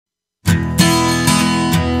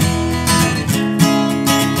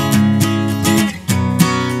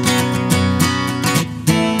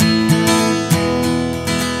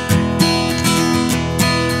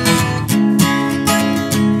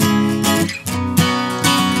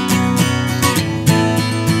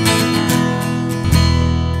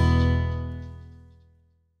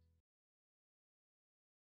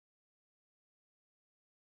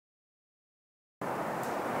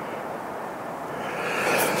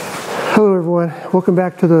Hello everyone, welcome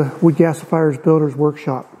back to the Wood Gasifiers Builders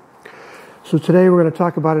Workshop. So today we're going to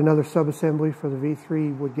talk about another subassembly for the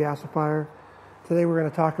V3 wood gasifier. Today we're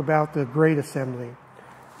going to talk about the grate assembly.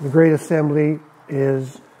 The grate assembly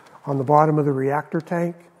is on the bottom of the reactor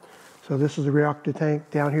tank. So this is the reactor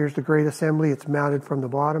tank, down here is the grate assembly, it's mounted from the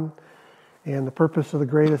bottom. And the purpose of the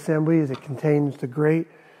grate assembly is it contains the grate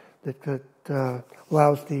that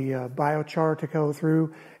allows the biochar to go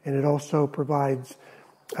through, and it also provides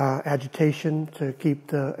agitation to keep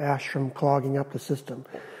the ash from clogging up the system.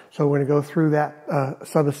 So we're going to go through that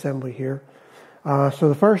subassembly here. So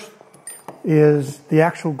the first is the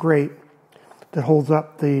actual grate that holds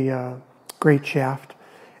up the grate shaft.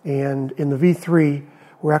 And in the V3,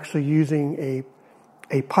 we're actually using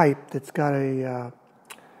a pipe that's got a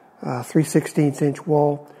 3/16 inch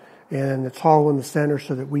wall, and it's hollow in the center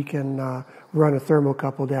so that we can run a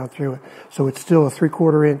thermocouple down through it. So it's still a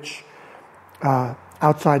 3/4 inch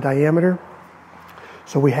outside diameter.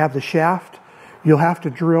 So we have the shaft. You'll have to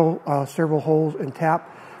drill several holes and tap.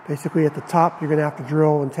 Basically at the top, you're going to have to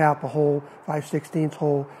drill and tap a hole, 5/16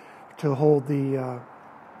 hole, to hold the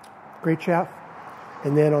grate shaft.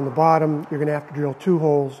 And then on the bottom, you're going to have to drill 2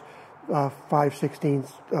 holes,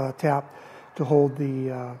 5/16 tap, to hold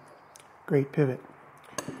the grate pivot.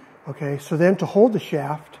 Okay, so then to hold the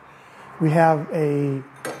shaft, we have a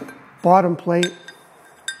bottom plate,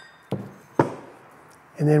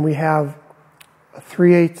 and then we have a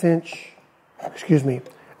 3/8 inch, a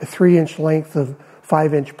 3-inch length of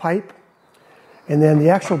 5-inch pipe. And then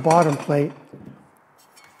the actual bottom plate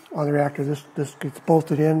on the reactor, this gets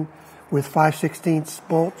bolted in with 5/16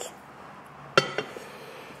 bolts.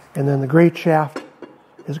 And then the grate shaft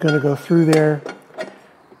is going to go through there.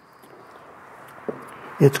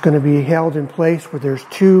 It's going to be held in place where there's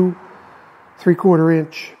 2 3/4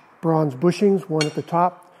 inch bronze bushings, one at the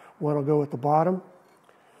top, one will go at the bottom.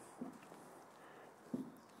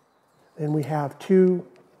 Then we have 2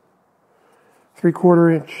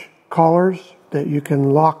 3/4 inch collars that you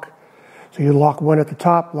can lock. So you lock one at the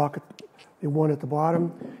top, lock one at the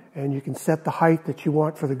bottom, and you can set the height that you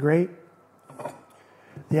want for the grate.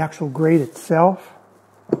 The actual grate itself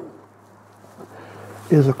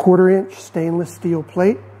is a 1/4 inch stainless steel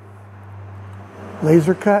plate,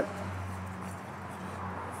 laser cut.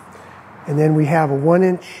 And then we have a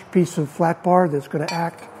 1-inch piece of flat bar that's going to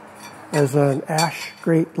act as an ash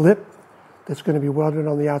grate lip that's going to be welded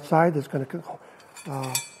on the outside, that's going to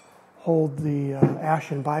hold the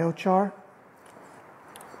ash and biochar.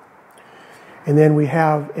 And then we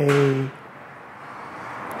have a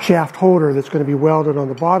shaft holder that's going to be welded on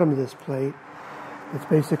the bottom of this plate. It's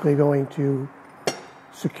basically going to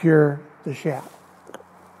secure the shaft.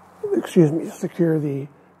 Secure the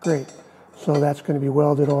grate. So that's going to be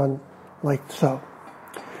welded on like so.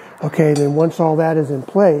 Okay, then once all that is in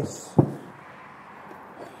place,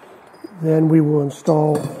 then we will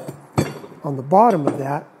install on the bottom of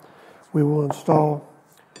that, we will install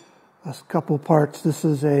a couple parts. This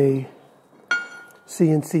is a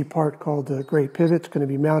CNC part called the grate pivot. It's going to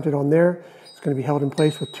be mounted on there. It's going to be held in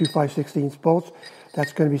place with 2 5/16 bolts.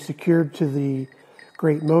 That's going to be secured to the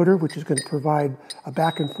grate motor, which is going to provide a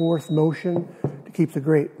back and forth motion to keep the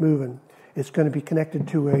grate moving. It's going to be connected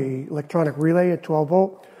to a electronic relay at 12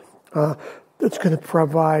 volt. It's going to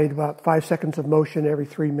provide about 5 seconds of motion every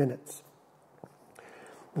 3 minutes.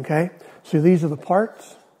 Okay, so these are the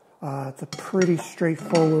parts. It's a pretty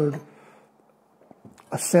straightforward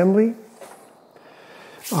assembly.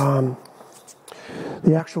 The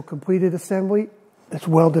actual completed assembly that's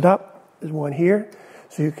welded up is one here.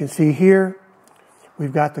 So you can see here,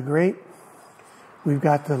 we've got the grate. We've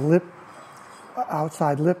got the lip,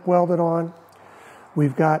 outside lip welded on.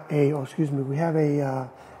 We've got we have a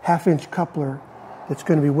 1/2-inch coupler that's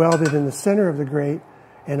going to be welded in the center of the grate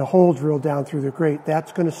and a hole drilled down through the grate.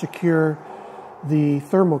 That's going to secure the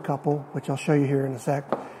thermocouple, which I'll show you here in a sec.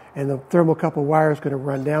 And the thermocouple wire is going to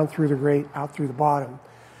run down through the grate, out through the bottom.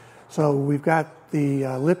 So we've got the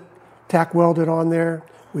lip tack welded on there.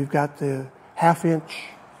 We've got the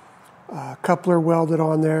 1/2-inch coupler welded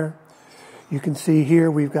on there. You can see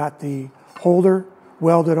here we've got the holder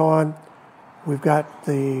welded on. We've got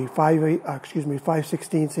the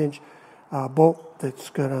 5/16 inch bolt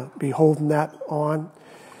that's going to be holding that on.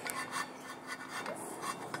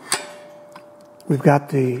 We've got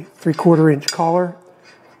the 3/4 inch collar,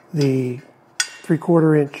 the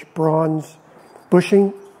 3/4 inch bronze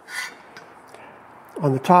bushing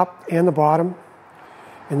on the top and the bottom.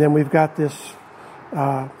 And then we've got this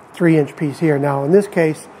 3-inch piece here. Now in this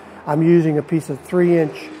case, I'm using a piece of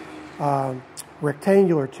 3-inch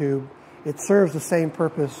rectangular tube. It serves the same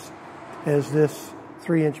purpose as this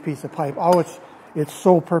 3-inch piece of pipe. All its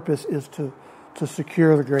sole purpose is to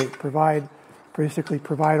secure the grate, basically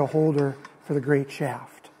provide a holder for the grate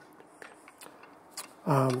shaft.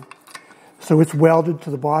 So it's welded to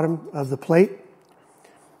the bottom of the plate.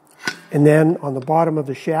 And then on the bottom of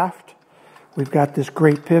the shaft, we've got this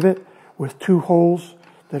grate pivot with 2 holes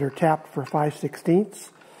that are tapped for 5/16.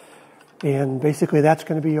 And basically that's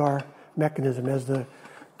going to be our mechanism. As the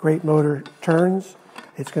grate motor turns,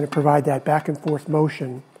 it's going to provide that back and forth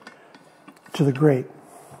motion to the grate.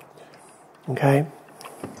 Okay?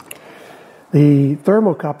 The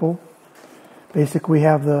thermocouple, basically we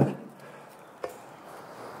have the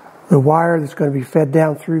wire that's going to be fed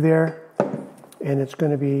down through there, and it's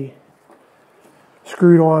going to be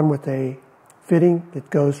screwed on with a fitting that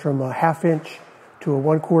goes from a 1/2 inch to a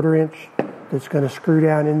 1/4 inch that's going to screw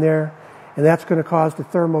down in there, and that's going to cause the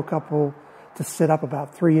thermocouple to sit up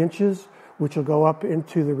about 3 inches, which will go up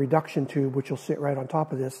into the reduction tube, which will sit right on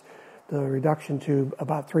top of this, the reduction tube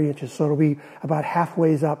about 3 inches. So it'll be about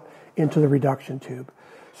halfway up into the reduction tube.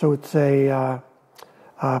 So it's a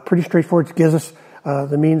pretty straightforward. It gives us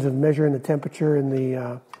the means of measuring the temperature in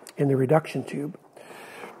the reduction tube.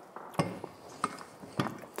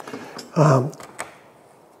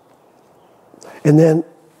 And then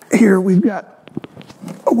here we've got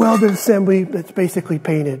a welded assembly that's basically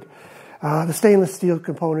painted. The stainless steel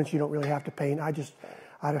components you don't really have to paint. I just,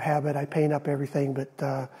 out of habit, I paint up everything. But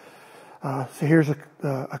so here's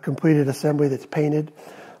a completed assembly that's painted.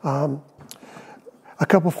 A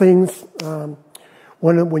couple things.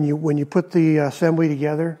 When you put the assembly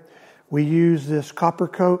together, we use this copper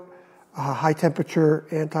coat, high temperature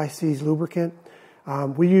anti-seize lubricant.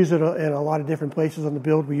 We use it in a lot of different places on the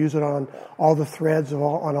build. We use it on all the threads,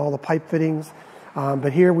 on all the pipe fittings.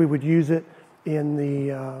 But here we would use it in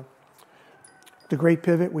the grate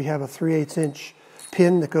pivot. We have a 3/8 inch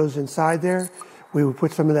pin that goes inside there. We would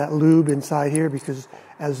put some of that lube inside here because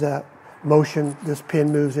as that motion, this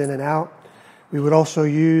pin moves in and out. We would also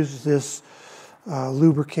use this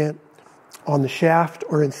lubricant on the shaft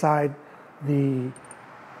or inside the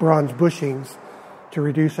bronze bushings to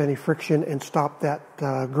reduce any friction and stop that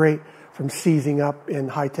grate from seizing up in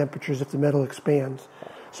high temperatures if the metal expands.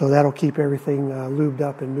 So that'll keep everything lubed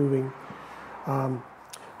up and moving.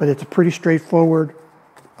 But it's a pretty straightforward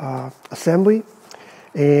assembly,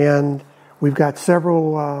 and we've got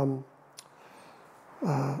several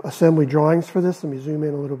assembly drawings for this. Let me zoom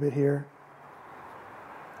in a little bit here.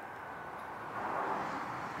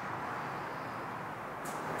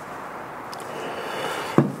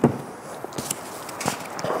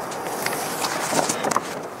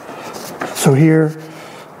 So here,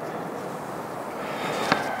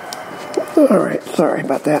 all right, sorry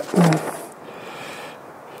about that.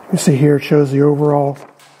 You can see here it shows the overall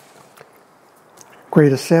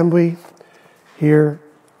grate assembly. Here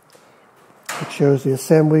it shows the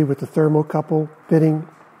assembly with the thermocouple fitting.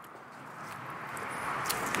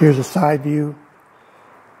 Here's a side view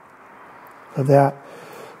of that.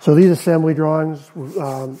 So these assembly drawings,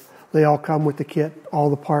 they all come with the kit, all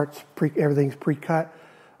the parts, everything's pre-cut.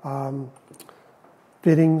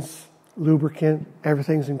 Fittings, lubricant,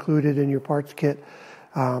 everything's included in your parts kit.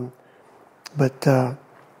 But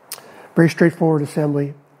very straightforward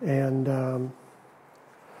assembly, and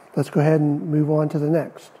let's go ahead and move on to the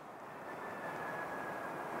next.